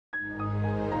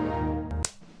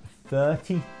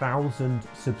30,000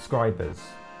 subscribers.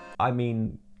 I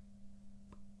mean,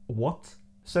 what?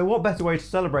 So what better way to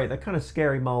celebrate that kind of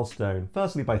scary milestone?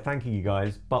 Firstly, by thanking you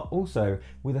guys, but also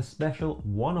with a special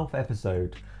one-off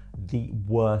episode, the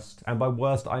worst, and by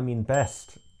worst I mean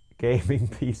best, gaming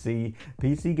PC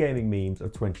gaming memes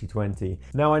of 2020.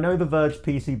 Now I know the Verge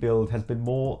PC build has been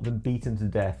more than beaten to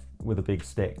death with a big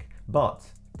stick, but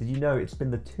did you know it's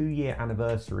been the 2-year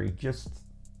anniversary just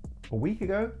a week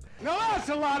ago? Now that's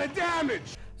a lot of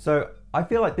damage! So I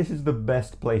feel like this is the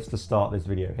best place to start this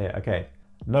video here. Okay,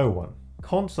 no one.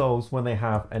 Consoles when they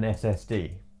have an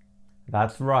SSD.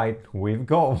 That's right, we've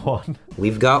got one.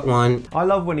 We've got one. I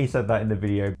love when he said that in the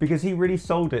video because he really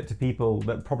sold it to people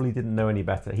that probably didn't know any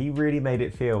better. He really made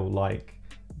it feel like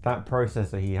that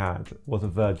processor he had was a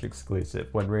Verge exclusive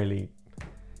when really you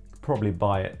could probably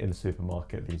buy it in the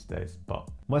supermarket these days. But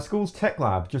my school's tech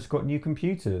lab just got new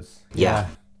computers. Yeah,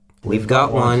 we've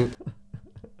got one.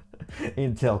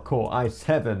 Intel Core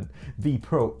i7 V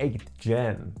Pro 8th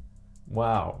Gen.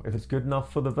 Wow, if it's good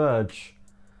enough for the Verge,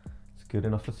 it's good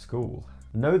enough for school.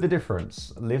 Know the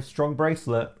difference. Live Strong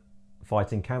bracelet,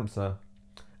 fighting cancer.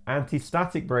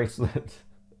 Anti-static bracelet,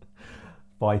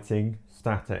 fighting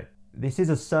static. This is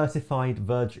a certified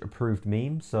Verge approved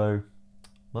meme, so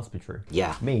must be true.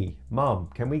 Yeah. Me, Mum,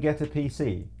 can we get a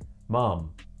PC?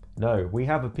 Mum, no, we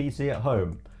have a PC at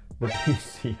home. The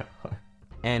PC at home.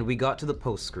 And we got to the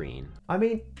post screen. I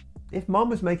mean, if Mum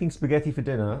was making spaghetti for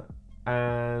dinner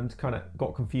and kind of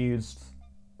got confused,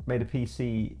 made a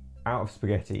PC out of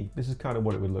spaghetti, this is kind of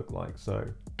what it would look like. So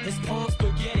His palm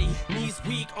spaghetti, knees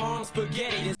weak, arm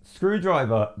spaghetti.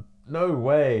 Screwdriver, no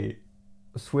way.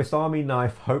 Swiss Army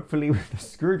knife, hopefully with a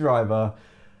screwdriver.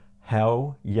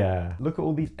 Hell yeah. Look at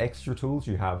all these extra tools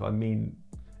you have. I mean,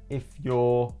 if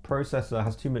your processor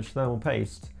has too much thermal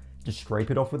paste, just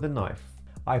scrape it off with a knife.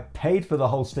 I paid for the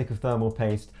whole stick of thermal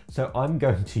paste, so I'm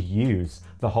going to use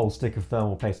the whole stick of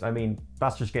thermal paste. I mean,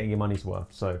 that's just getting your money's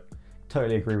worth, so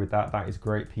totally agree with that. That is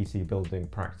great PC building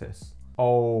practice.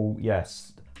 Oh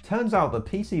yes, turns out that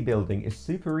PC building is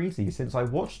super easy since I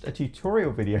watched a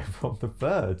tutorial video from The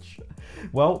Verge.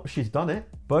 Well, she's done it.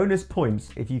 Bonus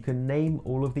points if you can name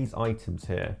all of these items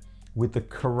here with the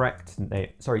correct name,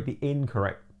 sorry,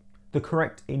 the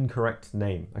correct incorrect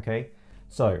name, okay?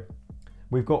 So,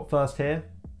 we've got first here,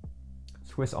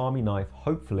 Swiss Army knife,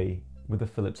 hopefully with a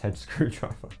Phillips head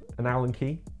screwdriver. An Allen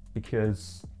key,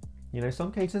 because, you know,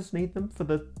 some cases need them for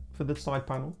the side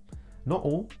panel. Not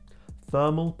all.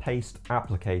 Thermal paste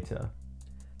applicator.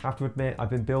 Have to admit, I've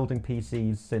been building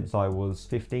PCs since I was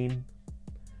 15.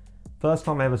 First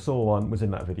time I ever saw one was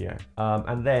in that video.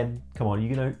 And then, come on,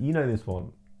 you know this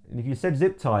one. And if you said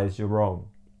zip ties, you're wrong.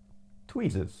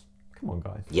 Tweezers. Come on,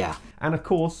 guys. Yeah. And of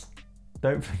course,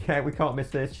 don't forget, we can't miss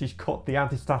this. She's got the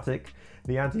anti-static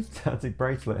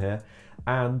bracelet here.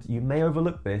 And you may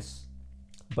overlook this,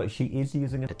 but she is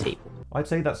using a table. I'd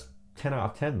say that's 10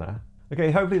 out of 10 there. Okay,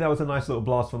 hopefully that was a nice little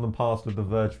blast from the past with the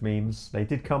Verge memes. They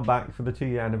did come back for the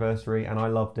 2-year anniversary and I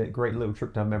loved it. Great little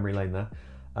trip down memory lane there.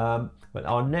 But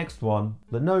our next one,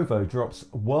 Lenovo drops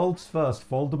world's first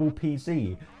foldable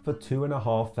PC for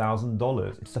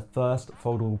 $2,500. It's the first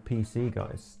foldable PC,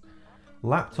 guys.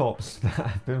 Laptops that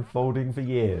have been folding for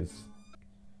years.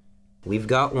 We've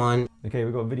got one. Okay,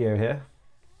 we've got a video here.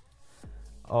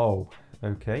 Oh,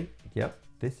 okay. Yep.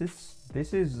 This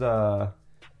is the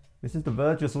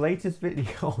Verge's latest video.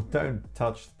 Oh, don't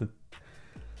touch the...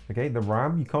 Okay, the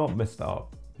RAM, you can't mess that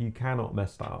up. You cannot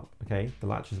mess that up, okay? The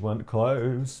latches weren't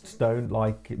closed. Don't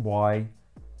like it. Why?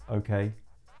 Okay.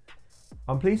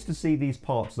 I'm pleased to see these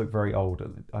parts look very old.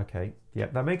 Okay, yeah,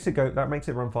 that makes it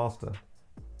run faster.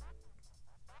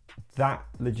 That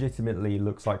legitimately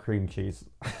looks like cream cheese.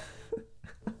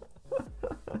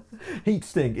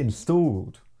 Heatsink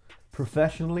installed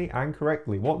professionally and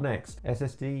correctly. What next?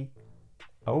 SSD.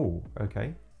 Oh,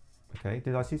 okay. Okay,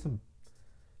 did I see some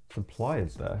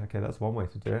pliers there? Okay, that's one way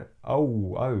to do it.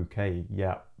 Oh, okay,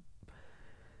 yeah.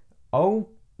 Oh,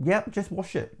 yeah, just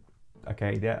wash it.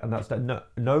 Okay, yeah, and that's done.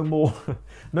 No more,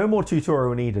 no more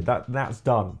tutorial needed. That's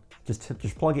done.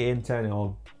 Just plug it in, turn it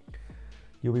on.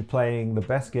 You'll be playing the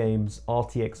best games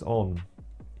RTX on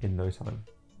in no time.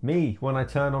 Me, when I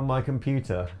turn on my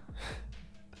computer.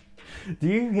 Do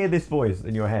you hear this voice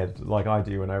in your head like I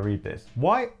do when I read this?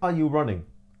 Why are you running?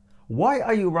 Why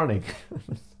are you running?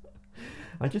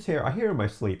 I hear in my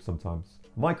sleep sometimes.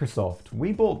 Microsoft,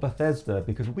 we bought Bethesda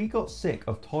because we got sick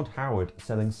of Todd Howard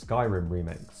selling Skyrim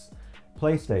remakes.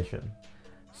 PlayStation.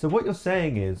 So what you're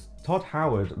saying is Todd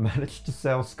Howard managed to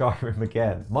sell Skyrim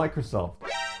again. Microsoft.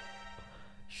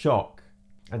 Shock.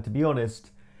 And to be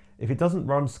honest, if it doesn't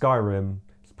run Skyrim,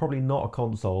 it's probably not a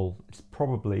console, it's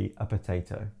probably a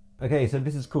potato. Okay, so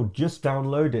this is called Just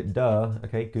Download It, duh.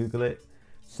 Okay, Google it.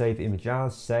 Save image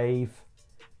as, save.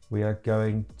 We are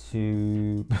going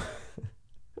to...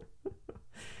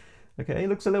 Okay, it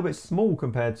looks a little bit small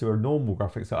compared to a normal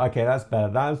graphics. So, okay, that's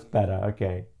better,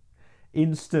 okay.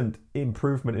 Instant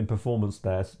improvement in performance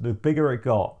there. So the bigger it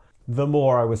got, the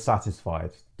more I was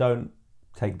satisfied. Don't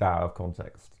take that out of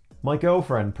context. My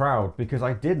girlfriend proud because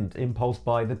I didn't impulse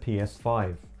buy the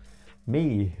PS5.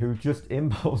 Me, who just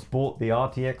impulse bought the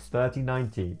RTX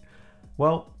 3090.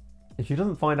 Well, if she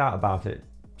doesn't find out about it,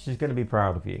 she's going to be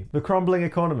proud of you. The crumbling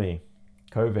economy.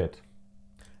 COVID.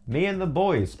 Me and the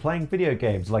boys playing video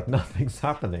games like nothing's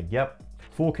happening. Yep.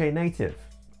 4K native.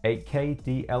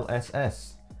 8K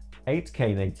DLSS.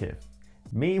 8K native.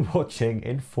 Me watching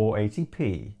in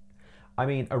 480p. I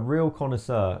mean, a real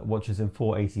connoisseur watches in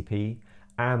 480p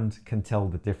and can tell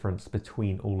the difference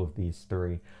between all of these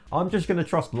three. I'm just going to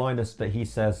trust Linus that he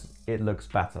says it looks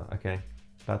better, okay?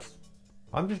 I'm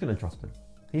just going to trust him.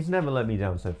 He's never let me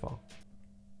down so far.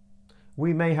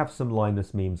 We may have some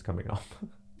Linus memes coming up.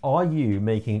 Are you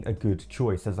making a good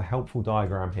choice? There's a helpful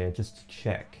diagram here just to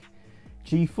check.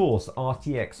 GeForce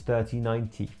RTX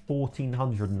 3090,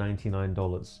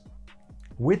 $1,499.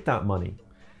 With that money,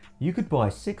 you could buy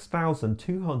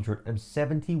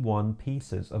 6,271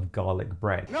 pieces of garlic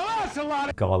bread. Now that's a lot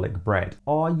of Garlic bread.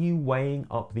 Are you weighing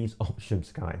up these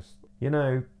options, guys? You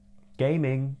know,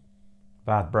 gaming,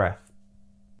 bad breath.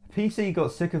 PC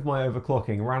got sick of my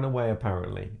overclocking, ran away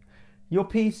apparently. Your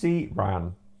PC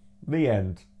ran. The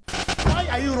end. Why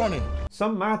are you running?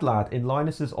 Some mad lad in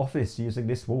Linus's office using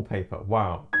this wallpaper.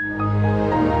 Wow.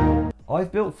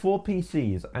 I've built 4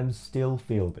 PCs and still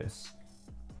feel this.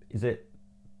 Is it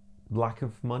lack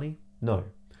of money? No.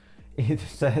 It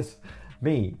says,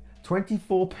 me,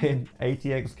 24-pin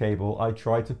ATX cable I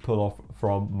tried to pull off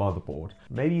from motherboard.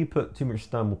 Maybe you put too much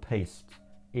thermal paste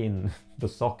in the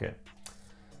socket.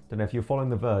 Don't know, if you're following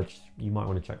The Verge, you might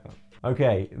want to check that.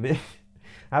 Okay,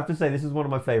 I have to say, this is one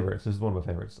of my favorites.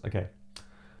 Okay.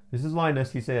 This is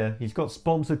Linus, he's here. He's got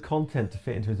sponsored content to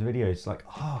fit into his videos. It's like,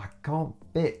 I can't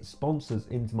fit sponsors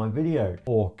into my video.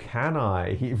 Or can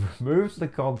I? He removes the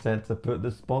content to put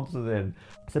the sponsors in.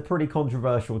 It's a pretty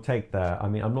controversial take there. I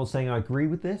mean, I'm not saying I agree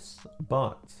with this,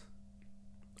 but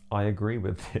I agree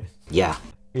with this. Yeah.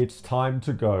 It's time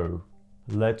to go.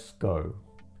 Let's go.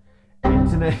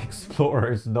 Internet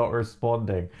Explorer is not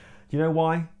responding. Do you know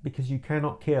why? Because you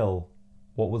cannot kill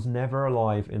what was never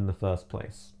alive in the first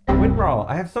place. WinRAR,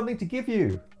 I have something to give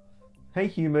you. Hey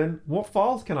human, what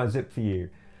files can I zip for you?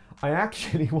 I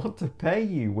actually want to pay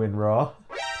you, WinRAR.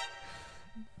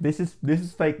 This is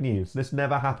fake news. This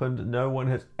never happened. No one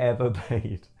has ever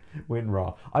paid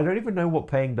WinRAR. I don't even know what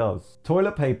paying does.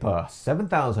 Toilet paper,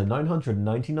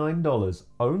 $7,999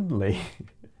 only.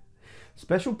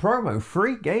 Special promo,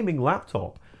 free gaming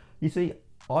laptop. You see,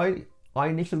 I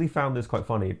initially found this quite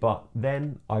funny, but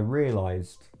then I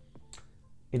realized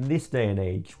in this day and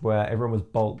age where everyone was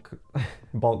bulk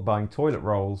buying toilet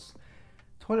rolls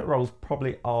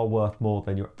probably are worth more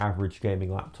than your average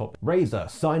gaming laptop.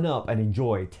 Razer, sign up and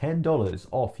enjoy $10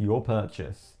 off your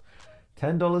purchase.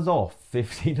 $10 off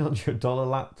 $1,500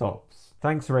 laptops.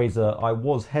 Thanks Razer, I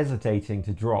was hesitating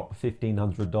to drop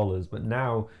 $1,500, but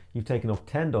now you've taken off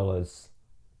 $10.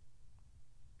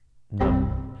 No.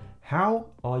 How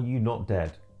are you not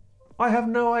dead? I have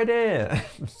no idea,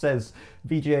 says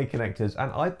VGA Connectors.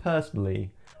 And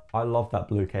I love that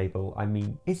blue cable. I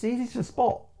mean, it's easy to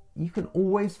spot. You can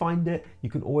always find it. You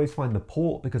can always find the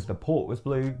port because the port was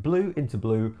blue. Blue into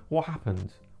blue. What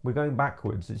happened? We're going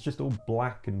backwards. It's just all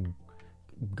black and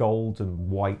gold and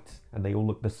white and they all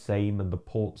look the same and the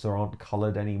ports aren't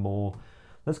colored anymore.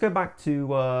 Let's go back to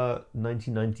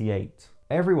 1998.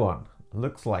 Everyone,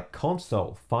 looks like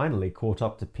console finally caught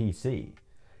up to PC.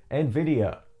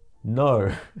 Nvidia,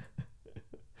 no.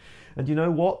 And you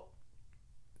know what?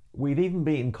 We've even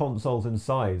beaten consoles in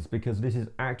size because this is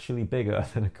actually bigger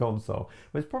than a console.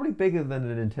 But it's probably bigger than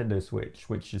a Nintendo Switch,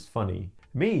 which is funny.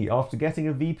 Me, after getting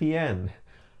a VPN.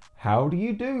 How do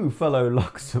you do, fellow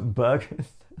Luxembourgers?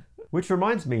 Which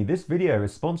reminds me, this video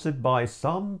is sponsored by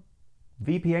some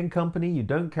VPN company you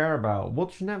don't care about.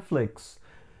 Watch Netflix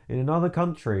in another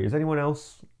country. Is anyone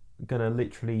else gonna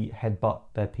literally headbutt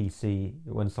their PC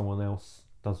when someone else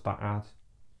does that ad?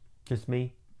 Just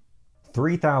me?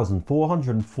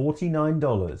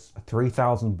 $3,449,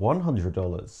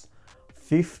 $3,100,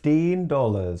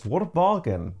 $15. What a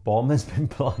bargain. Bomb has been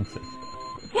planted.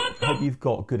 Hope you've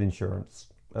got good insurance.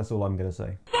 That's all I'm gonna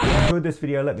say. If you enjoyed this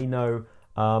video, let me know.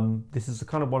 This is a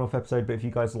kind of one-off episode, but if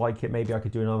you guys like it, maybe I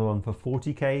could do another one for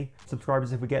 40k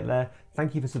subscribers if we get there.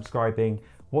 Thank you for subscribing.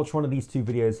 Watch one of these two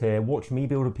videos here. Watch me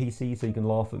build a PC so you can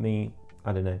laugh at me.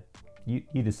 I don't know.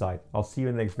 You decide. I'll see you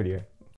in the next video.